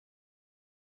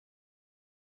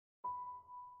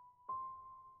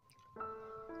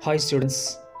Hi students,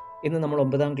 ഇന്ന് നമ്മൾ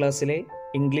 9ാം ക്ലാസ്സിലെ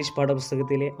ഇംഗ്ലീഷ്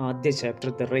പാഠപുസ്തകത്തിലെ ആദ്യ chapter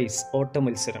the race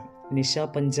ഓട്ടമത്സരം Nisha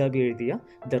Punjabi എഴുതിയ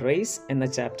ദ റേസ് എന്ന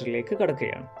ചാപ്റ്ററിലേക്ക്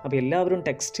കടക്കുകയാണ്. അപ്പോൾ എല്ലാവരും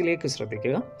ടെക്സ്റ്റിലേക്ക്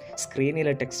ശ്രദ്ധിക്കുക,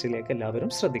 സ്ക്രീനിലെ ടെക്സ്റ്റിലേക്ക്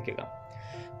എല്ലാവരും ശ്രദ്ധിക്കുക.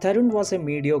 Tarun was a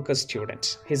mediocre student.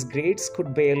 His grades could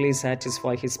barely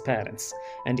satisfy his parents,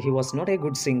 and he was not a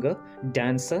good singer,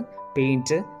 dancer,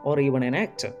 painter, or even an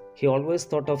actor. He always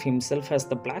thought of himself as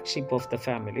the black sheep of the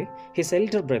family. His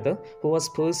elder brother, who was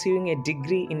pursuing a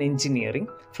degree in engineering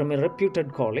from a reputed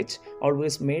college,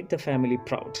 always made the family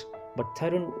proud. But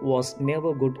Tarun was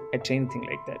never good at anything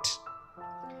like that.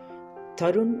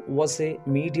 Tarun was a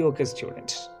mediocre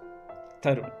student.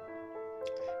 Tarun.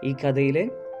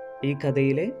 ഈ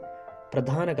കഥയിലെ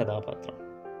പ്രധാന കഥാപാത്രം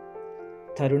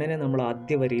തരുണിനെ നമ്മൾ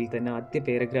ആദ്യ വരിയിൽ തന്നെ, ആദ്യ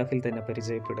പാരഗ്രാഫിൽ തന്നെ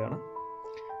പരിചയപ്പെടുകയാണ്.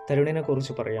 തരുണിനെ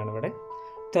കുറിച്ച് പറയുകയാണ് ഇവിടെ.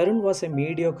 Tarun was A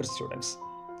mediocre students.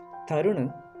 Tarun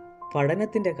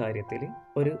പഠനത്തിൻ്റെ കാര്യത്തിൽ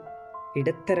ഒരു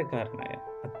ഇടത്തരക്കാരനായ,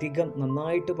 അധികം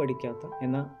നന്നായിട്ട് പഠിക്കാത്ത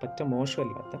എന്നാൽ പറ്റ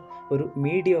മോശമല്ലാത്ത ഒരു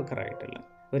മീഡിയോക്കറായിട്ടുള്ള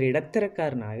ഒരു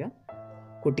ഇടത്തരക്കാരനായ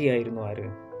കുട്ടിയായിരുന്നു ആര്?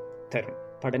 തരുൺ.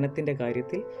 പഠനത്തിൻ്റെ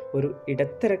കാര്യത്തിൽ ഒരു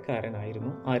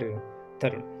ഇടത്തരക്കാരനായിരുന്നു ആര്?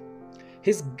 Tarun.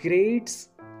 His grades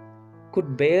could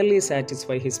barely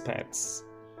satisfy his parents.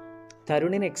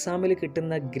 തരുണിന് എക്സാമിൽ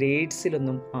കിട്ടുന്ന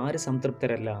ഗ്രേഡ്സിലൊന്നും ആര്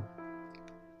സംതൃപ്തരല്ല?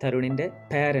 തരുണിൻ്റെ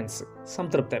parents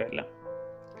സംതൃപ്തരല്ല.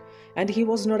 And he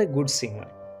was not A good singer.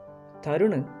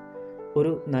 Tarun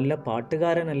ഒരു നല്ല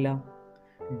പാട്ടുകാരനല്ല,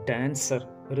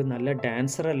 ഒരു നല്ല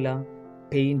ഡാൻസറല്ല,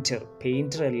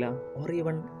 പെയിൻറ്റർ അല്ല, ഓർ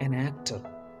ഈവൺ എൻ ആക്ടർ,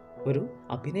 ഒരു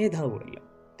അഭിനേതാവുമല്ല.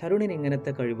 തരുണിന്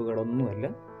ഇങ്ങനത്തെ കഴിവുകളൊന്നുമില്ല.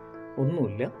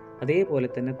 അതേപോലെ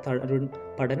തന്നെ തരുൺ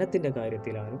പഠനത്തിൻ്റെ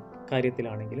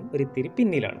കാര്യത്തിലാണെങ്കിലും ഒരിത്തിരി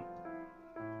പിന്നിലാണ്.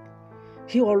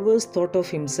 He always thought of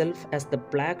himself as the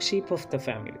black sheep of the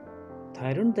family.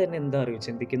 Tarun തന്നെ എന്താ അറിയോ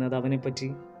ചിന്തിക്കുന്നത് അവനെപ്പറ്റി?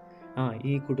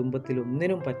 ഈ കുടുംബത്തിൽ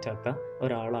ഒന്നിനും പറ്റാത്ത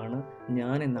ഒരാളാണ്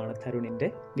ഞാൻ എന്നാണ് തരുണിൻ്റെ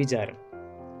വിചാരം.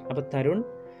 അപ്പോൾ തരുൺ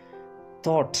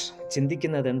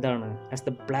ചിന്തിക്കുന്നത് എന്താണ്? As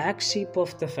the black sheep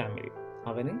of the family.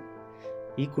 അവന്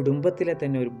ഈ കുടുംബത്തിലെ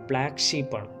തന്നെ ഒരു ബ്ലാക്ക്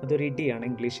ഷീപ്പാണ്. അതൊരു ഇടിയാണ്,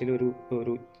 ഇംഗ്ലീഷിൽ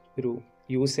ഒരു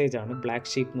യൂസേജാണ്. ബ്ലാക്ക്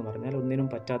ഷീപ്പ് എന്ന് പറഞ്ഞാൽ ഒന്നിനും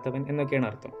പറ്റാത്തവൻ എന്നൊക്കെയാണ്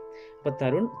അർത്ഥം. അപ്പോൾ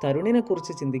തരുണിനെ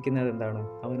കുറിച്ച് ചിന്തിക്കുന്നത് എന്താണ്?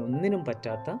 അവൻ ഒന്നിനും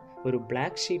പറ്റാത്ത ഒരു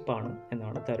ബ്ലാക്ക് ഷീപ്പാണ്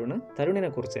എന്നാണ് തരുണിനെ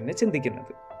കുറിച്ച് തന്നെ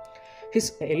ചിന്തിക്കുന്നത്.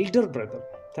 His elder brother.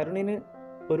 തരുണിന്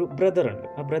ഒരു ബ്രദർ ഉണ്ട്.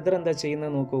 ആ ബ്രദർ എന്താ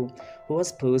ചെയ്യുന്നത് നോക്കൂ. Who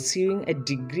was pursuing A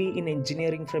degree in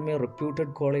engineering from A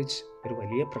reputed college. ഒരു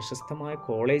വലിയ പ്രശസ്തമായ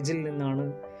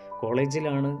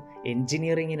കോളേജിലാണ്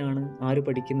എൻജിനീയറിങ്ങിനാണ് ആര്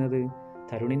പഠിക്കുന്നത്?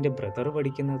 തരുണിൻ്റെ ബ്രദർ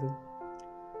പഠിക്കുന്നത്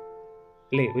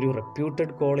അല്ലേ? ഒരു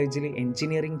റെപ്യൂട്ടഡ് കോളേജിൽ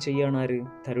എൻജിനീയറിങ് ചെയ്യാണ് ആര്?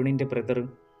 തരുണിൻ്റെ brother.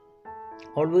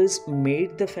 Always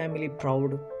made the family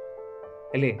proud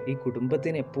അല്ലേ? ഈ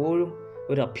കുടുംബത്തിന് എപ്പോഴും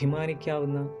ഒരു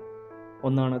അഭിമാനിക്കാവുന്ന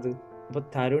ഒന്നാണത്. അപ്പോൾ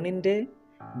തരുണിൻ്റെ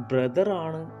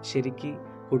ബ്രദറാണ് ശരിക്ക്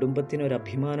കുടുംബത്തിന് ഒരു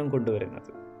അഭിമാനം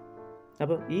കൊണ്ടുവരുന്നത്.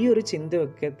 അപ്പോൾ ഈ ഒരു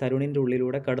ചിന്തയൊക്കെ തരുണിൻ്റെ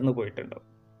ഉള്ളിലൂടെ കടന്നു പോയിട്ടുണ്ടാവും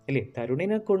അല്ലേ?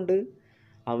 തരുണിനെ കൊണ്ട്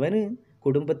അവന്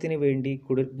കുടുംബത്തിന് വേണ്ടി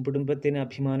കുടുംബത്തിന്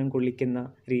അഭിമാനം കൊള്ളിക്കുന്ന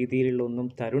രീതിയിലുള്ള ഒന്നും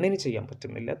തരുണിന് ചെയ്യാൻ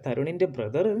പറ്റുന്നില്ല. തരുണിൻ്റെ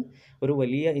ബ്രദർ ഒരു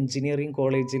വലിയ എഞ്ചിനീയറിംഗ്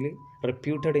കോളേജിൽ,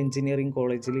 റെപ്യൂട്ടഡ് എഞ്ചിനീയറിംഗ്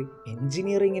കോളേജിൽ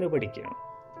എഞ്ചിനീയറിങ്ങിന് പഠിക്കുകയാണ്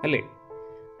അല്ലേ?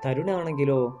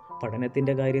 തരുണാണെങ്കിലോ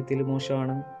പഠനത്തിൻ്റെ കാര്യത്തിൽ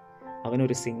മോശമാണ്.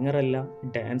 അവനൊരു സിംഗറല്ല,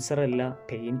 ഡാൻസറല്ല,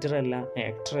 പെയിൻറ്ററല്ല,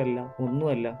 ആക്ടറല്ല,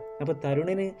 ഒന്നുമല്ല. അപ്പോൾ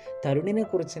തരുണിനെ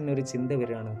കുറിച്ച് തന്നെ ഒരു ചിന്ത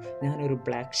വരികയാണ്, ഞാനൊരു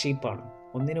ബ്ലാക്ക് ഷീപ്പാണ്,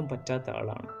 ഒന്നിനും പറ്റാത്ത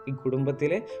ആളാണ്, ഈ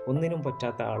കുടുംബത്തിലെ ഒന്നിനും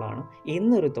പറ്റാത്ത ആളാണ്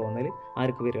എന്നൊരു തോന്നൽ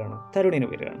ആർക്ക് വരികയാണ്? തരുണിന്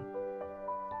വരികയാണ്.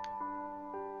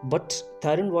 But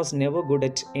Tarun was never good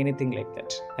at anything like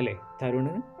that അല്ലേ?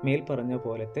 തരുണിന് മേൽ പറഞ്ഞ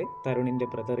പോലത്തെ തരുണിൻ്റെ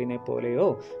ബ്രദറിനെ പോലെയോ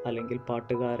അല്ലെങ്കിൽ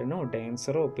പാട്ടുകാരനോ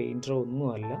ഡാൻസറോ പെയിൻറ്ററോ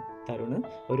ഒന്നുമല്ല. തരുണ്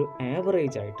ഒരു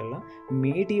ആവറേജ് ആയിട്ടുള്ള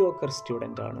മീഡിയോക്കർ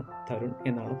സ്റ്റുഡൻ്റ് ആണ് തരുൺ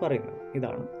എന്നാണ് പറയുന്നത്.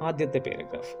 ഇതാണ് ആദ്യത്തെ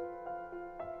പാരഗ്രാഫ്.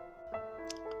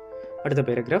 അടുത്ത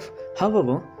paragraph.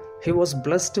 However, he was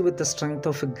blessed with the strength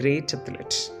of a great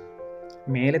athlete.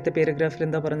 മേലത്തെ പാരഗ്രാഫിൽ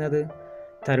എന്താ പറഞ്ഞത്?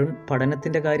 തരുൺ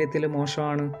പഠനത്തിൻ്റെ കാര്യത്തിൽ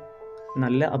മോശമാണ്,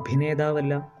 നല്ല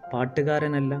അഭിനേതാവല്ല,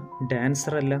 പാട്ടുകാരനല്ല,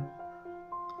 ഡാൻസറല്ല.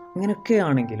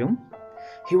 ഇങ്ങനെയൊക്കെയാണെങ്കിലും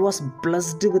he was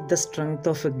blessed with the strength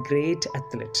of a great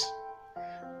athlete.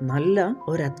 നല്ല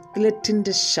ഒരു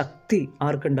അത്ലറ്റിൻ്റെ ശക്തി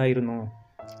ആർക്കുണ്ടായിരുന്നു?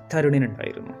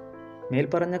 തരുണിനുണ്ടായിരുന്നു. മേൽ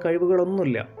പറഞ്ഞ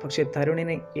കഴിവുകളൊന്നുമില്ല, പക്ഷേ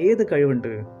തരുണിന് ഏത്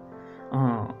കഴിവുണ്ട്?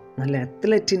 നല്ല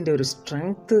അത്ലറ്റിൻ്റെ ഒരു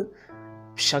strength,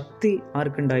 Shakti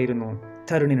ആർക്കുണ്ടായിരുന്നു?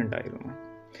 തരുണിനുണ്ടായിരുന്നു.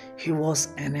 He was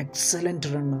an excellent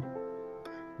runner.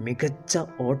 മികച്ച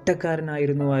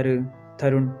ഓട്ടക്കാരനായിരുന്നു ആര്?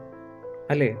 തരുൺ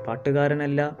അല്ലേ?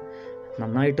 പാട്ടുകാരനല്ല,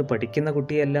 നന്നായിട്ട് പഠിക്കുന്ന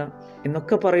കുട്ടിയല്ല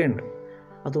എന്നൊക്കെ പറയുന്നുണ്ട്.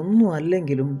 അതൊന്നും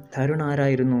അല്ലെങ്കിലും തരുൺ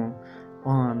ആരായിരുന്നു?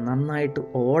 നന്നായിട്ട്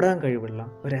ഓടാൻ കഴിവുള്ള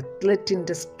ഒരു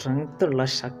അത്ലറ്റിൻ്റെ സ്ട്രെങ്ത് ഉള്ള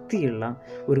ശക്തിയുള്ള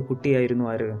ഒരു കുട്ടിയായിരുന്നു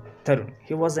ആര്? Tarun.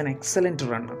 He was an excellent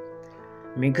runner.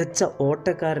 മികച്ച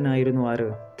ഓട്ടക്കാരനായിരുന്നു ആര്?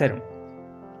 Tarun.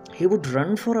 He would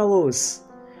run four hours.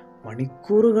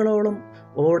 മണിക്കൂറുകളോളം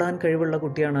ഓടാൻ കഴിവുള്ള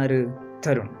കുട്ടിയാണ് ആര്?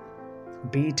 Tarun.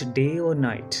 Beat day or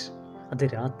night, അത്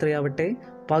രാത്രിയാവട്ടെ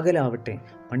പകലാവട്ടെ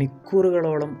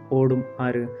മണിക്കൂറുകളോളം ഓടും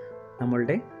ആര്?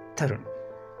 നമ്മളുടെ Tarun.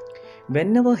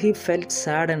 വെന്നെവർ he felt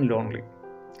sad and lonely,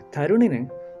 തരുണിന്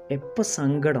എപ്പോൾ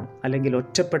സങ്കടം അല്ലെങ്കിൽ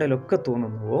ഒറ്റപ്പെടലൊക്കെ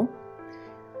തോന്നുന്നുവോ,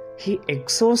 he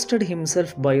exhausted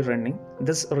himself by running,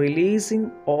 thus releasing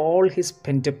all his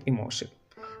പെൻറ്റപ്പ് emotion.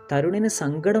 തരുണിന്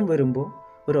സങ്കടം വരുമ്പോൾ,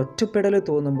 ഒരു ഒറ്റപ്പെടൽ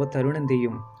തോന്നുമ്പോൾ തരുൺ എന്ത്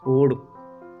ചെയ്യും? ഓടും.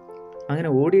 അങ്ങനെ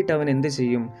ഓടിയിട്ട് അവൻ എന്ത്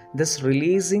ചെയ്യും? Thus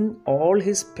releasing all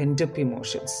his പെൻറ്റപ്പ്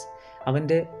emotions,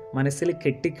 അവൻ്റെ മനസ്സിൽ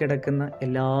കെട്ടിക്കിടക്കുന്ന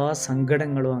എല്ലാ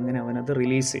സങ്കടങ്ങളും അങ്ങനെ അവനത്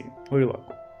റിലീസ് ചെയ്യും,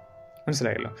 ഒഴിവാക്കും.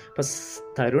 മനസ്സിലായല്ലോ? അപ്പം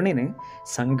തരുണിന്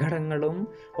സങ്കടങ്ങളും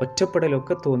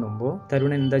ഒറ്റപ്പെടലൊക്കെ തോന്നുമ്പോൾ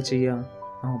തരുൺ എന്താ ചെയ്യുക?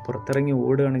 പുറത്തിറങ്ങി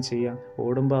ഓടുകയാണ് ചെയ്യുക.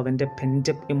 ഓടുമ്പോൾ അവൻ്റെ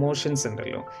പെൻറ്റപ്പ് ഇമോഷൻസ്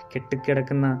ഉണ്ടല്ലോ,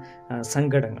 കെട്ടിക്കിടക്കുന്ന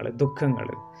സങ്കടങ്ങൾ, ദുഃഖങ്ങൾ,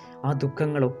 ആ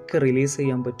ദുഃഖങ്ങളൊക്കെ റിലീസ്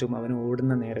ചെയ്യാൻ പറ്റും അവന്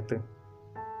ഓടുന്ന നേരത്ത്.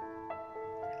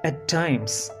 At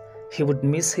times, he would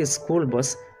miss his school bus,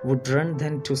 would run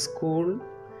then to school,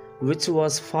 which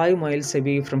was 5 miles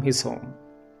away from his home.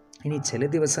 ഇനി ചില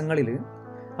ദിവസങ്ങളിൽ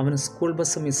അവന് സ്കൂൾ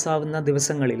ബസ്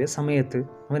മിസ്സാവുന്ന സമയത്ത്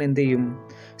അവൻ എന്ത് ചെയ്യും?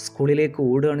 സ്കൂളിലേക്ക്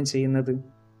ഓടുകയാണ് ചെയ്യുന്നത്.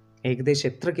 ഏകദേശം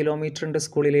എത്ര കിലോമീറ്റർ ഉണ്ട്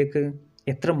സ്കൂളിലേക്ക്?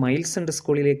 എത്ര മൈൽസ് ഉണ്ട്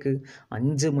സ്കൂളിലേക്ക്?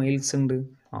 5 മൈൽസ് ഉണ്ട്.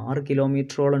 6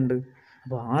 കിലോമീറ്ററോളം ഉണ്ട്.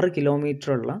 അപ്പോൾ 6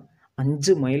 കിലോമീറ്ററുള്ള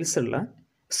 5 മൈൽസ് ഉള്ള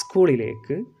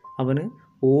സ്കൂളിലേക്ക് അവന്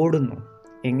ഓടുന്നു.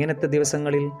 എങ്ങനത്തെ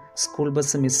ദിവസങ്ങളിൽ? സ്കൂൾ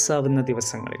ബസ് മിസ്സാവുന്ന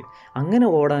ദിവസങ്ങളിൽ. അങ്ങനെ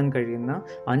ഓടാൻ കഴിയുന്ന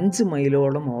 5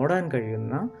 മൈലോളം ഓടാൻ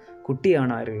കഴിയുന്ന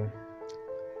കുട്ടിയാണ് ആര്?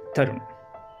 Tarun.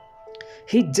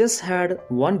 He just had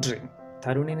one dream.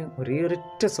 തരുണിന് ഒരേ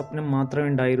ഒരൊറ്റ സ്വപ്നം മാത്രമേ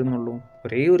ഉണ്ടായിരുന്നുള്ളൂ.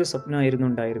 ഒരേ ഒരു സ്വപ്നമായിരുന്നു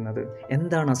ഉണ്ടായിരുന്നത്.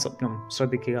 എന്താണ് ആ സ്വപ്നം?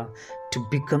 ശ്രദ്ധിക്കുക. To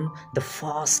become the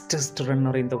fastest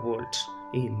runner in the world.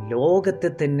 ഈ ലോകത്തെ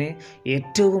തന്നെ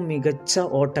ഏറ്റവും മികച്ച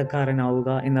ഓട്ടക്കാരനാവുക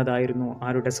എന്നതായിരുന്നു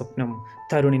ആരുടെ സ്വപ്നം?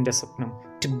 തരുണിൻ്റെ സ്വപ്നം.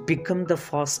 To become the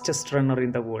fastest runner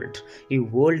in the world. ഈ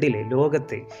വേൾഡിലെ,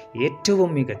 ലോകത്തെ ഏറ്റവും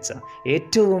മികച്ച,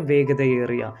 ഏറ്റവും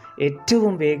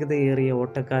വേഗതയേറിയ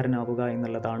ഓട്ടക്കാരനാവുക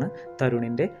എന്നുള്ളതാണ്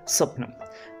തരുണിൻ്റെ സ്വപ്നം.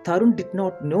 Tarun did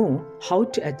not know how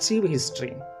to achieve his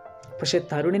dream. പക്ഷേ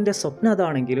തരുണിൻ്റെ സ്വപ്നം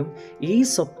അതാണെങ്കിലും ഈ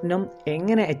സ്വപ്നം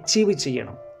എങ്ങനെ അച്ചീവ്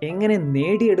ചെയ്യണം, എങ്ങനെ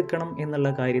നേടിയെടുക്കണം എന്നുള്ള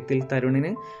കാര്യത്തിൽ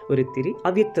തരുണിന് ഒരിത്തിരി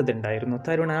അവ്യക്തത ഉണ്ടായിരുന്നു.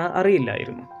 തരുൺ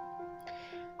അറിയില്ലായിരുന്നു.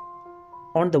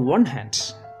 On the one hand,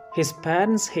 his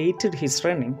parents hated his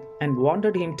running and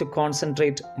wanted him to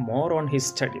concentrate more on his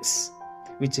studies,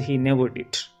 which he never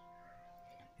did.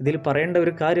 ഇതിൽ പറയേണ്ട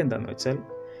ഒരു കാര്യം എന്താണെന്ന് വെച്ചാൽ,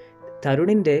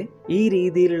 തരുണിൻ്റെ ഈ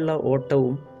രീതിയിലുള്ള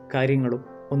ഓട്ടവും കാര്യങ്ങളും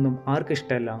ഒന്നും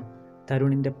ആർക്കിഷ്ടമല്ല?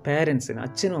 തരുണിൻ്റെ പാരൻസിന്,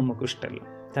 അച്ഛനും അമ്മക്കും ഇഷ്ടമല്ല.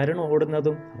 തരുൺ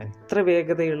ഓടുന്നതും എത്ര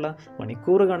വേഗതയുള്ള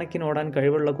മണിക്കൂർ കണക്കിന് ഓടാൻ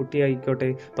കഴിവുള്ള കുട്ടിയായിക്കോട്ടെ,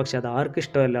 പക്ഷെ അത് ആർക്കും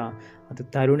ഇഷ്ടമല്ല? അത്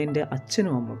തരുണിൻ്റെ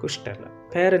അച്ഛനും അമ്മക്കും ഇഷ്ടമല്ല,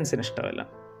 പേരൻസിന് ഇഷ്ടമല്ല,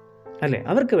 അല്ലേ?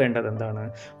 അവർക്ക് വേണ്ടത് എന്താണ്?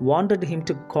 Wanted him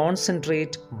to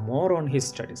concentrate more on his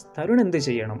studies. Tarun എന്ത്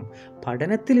ചെയ്യണം?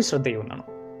 പഠനത്തിൽ ശ്രദ്ധയൂന്നണം,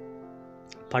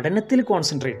 പഠനത്തിൽ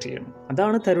കോൺസെൻട്രേറ്റ് ചെയ്യണം.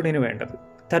 അതാണ് തരുണിന് വേണ്ടത്,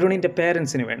 തരുണിൻ്റെ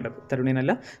പേരൻസിന് വേണ്ടത്.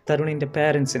 തരുണിനല്ല, തരുണിൻ്റെ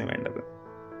പേരൻസിന് വേണ്ടത്.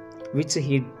 Which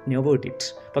he never did.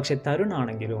 പക്ഷെ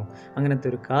തരുണാണെങ്കിലോ അങ്ങനത്തെ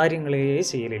ഒരു കാര്യങ്ങളേ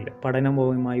ചെയ്യലില്ല.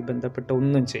 പഠനവുമായി ബന്ധപ്പെട്ട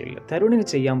ഒന്നും ചെയ്യില്ല. തരുണിന്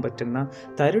ചെയ്യാൻ പറ്റുന്ന,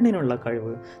 തരുണിനുള്ള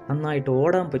കഴിവ് നന്നായിട്ട്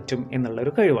ഓടാൻ പറ്റും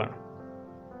എന്നുള്ളൊരു കഴിവാണ്.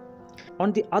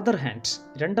 ഓൺ ദി അതർ ഹാൻഡ്,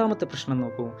 രണ്ടാമത്തെ പ്രശ്നം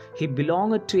നോക്കൂ. He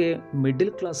belonged to A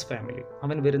middle class family.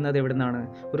 അവൻ വരുന്നത് എവിടെ നിന്നാണ്?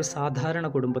 ഒരു സാധാരണ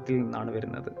കുടുംബത്തിൽ നിന്നാണ്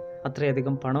വരുന്നത്.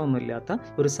 അത്രയധികം പണമൊന്നുമില്ലാത്ത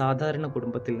ഒരു സാധാരണ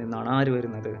കുടുംബത്തിൽ നിന്നാണ് ആര്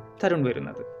വരുന്നത്? തരുൺ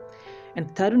വരുന്നത്. And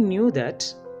Tarun knew that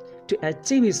to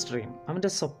achieve his dream, അവൻ്റെ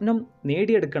സ്വപ്നം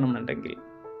നേടിയെടുക്കണം എന്നുണ്ടെങ്കിൽ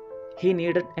he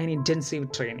needed an intensive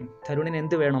training. തരുണിന്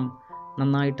എന്ത് വേണം?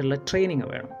 നന്നായിട്ടുള്ള ട്രെയിനിങ്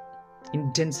വേണം,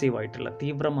 ഇൻറ്റൻസീവായിട്ടുള്ള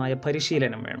തീവ്രമായ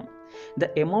പരിശീലനം വേണം. The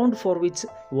amount four which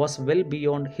was well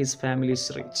beyond his families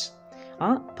reach. ആ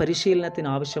പരിശീലനത്തിന്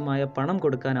ആവശ്യമായ പണം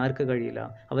കൊടുക്കാൻ ആർക്ക് കഴിയില്ല?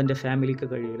 അവൻ്റെ ഫാമിലിക്ക്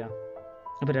കഴിയില്ല.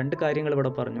 അപ്പോൾ 2 കാര്യങ്ങൾ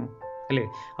ഇവിടെ പറഞ്ഞു, അല്ലേ?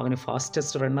 അവന്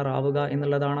ഫാസ്റ്റസ്റ്റ് റണ്ണർ ആവുക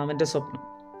എന്നുള്ളതാണ് അവൻ്റെ സ്വപ്നം.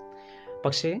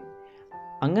 പക്ഷേ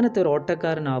അങ്ങനത്തെ ഒരു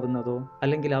ഓട്ടക്കാരനാവുന്നതോ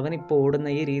അല്ലെങ്കിൽ അവനിപ്പോൾ ഓടുന്ന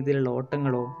ഈ രീതിയിലുള്ള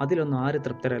ഓട്ടങ്ങളോ അതിലൊന്നും ആര്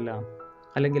തൃപ്തരല്ല,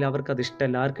 അല്ലെങ്കിൽ അവർക്കത്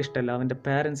ഇഷ്ടമല്ല. ആർക്കിഷ്ടമല്ല? അവൻ്റെ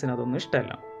പാരൻസിന് അതൊന്നും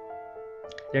ഇഷ്ടമല്ല.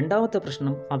 രണ്ടാമത്തെ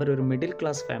പ്രശ്നം, അവരൊരു മിഡിൽ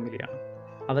ക്ലാസ് ഫാമിലിയാണ്.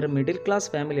 അവർ മിഡിൽ ക്ലാസ്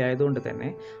ഫാമിലി ആയതുകൊണ്ട് തന്നെ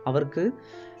അവർക്ക്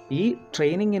ഈ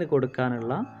ട്രെയിനിങ്ങിന്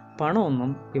കൊടുക്കാനുള്ള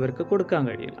പണമൊന്നും ഇവർക്ക് കൊടുക്കാൻ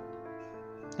കഴിയില്ല.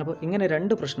 അപ്പോൾ ഇങ്ങനെ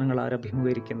 2 പ്രശ്നങ്ങൾ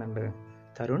ആരഭിമുഖീകരിക്കുന്നുണ്ട്?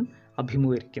 തരുൺ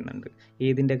അഭിമുഖീകരിക്കുന്നുണ്ട്.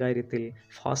 ഏതിൻ്റെ കാര്യത്തിൽ?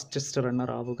 ഫാസ്റ്റസ്റ്റ്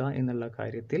റണ്ണർ ആവുക എന്നുള്ള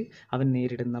കാര്യത്തിൽ അവൻ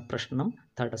നേരിടുന്ന പ്രശ്നം,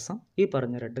 തടസ്സം ഈ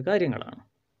പറഞ്ഞ 2 കാര്യങ്ങളാണ്.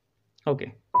 ഓക്കെ,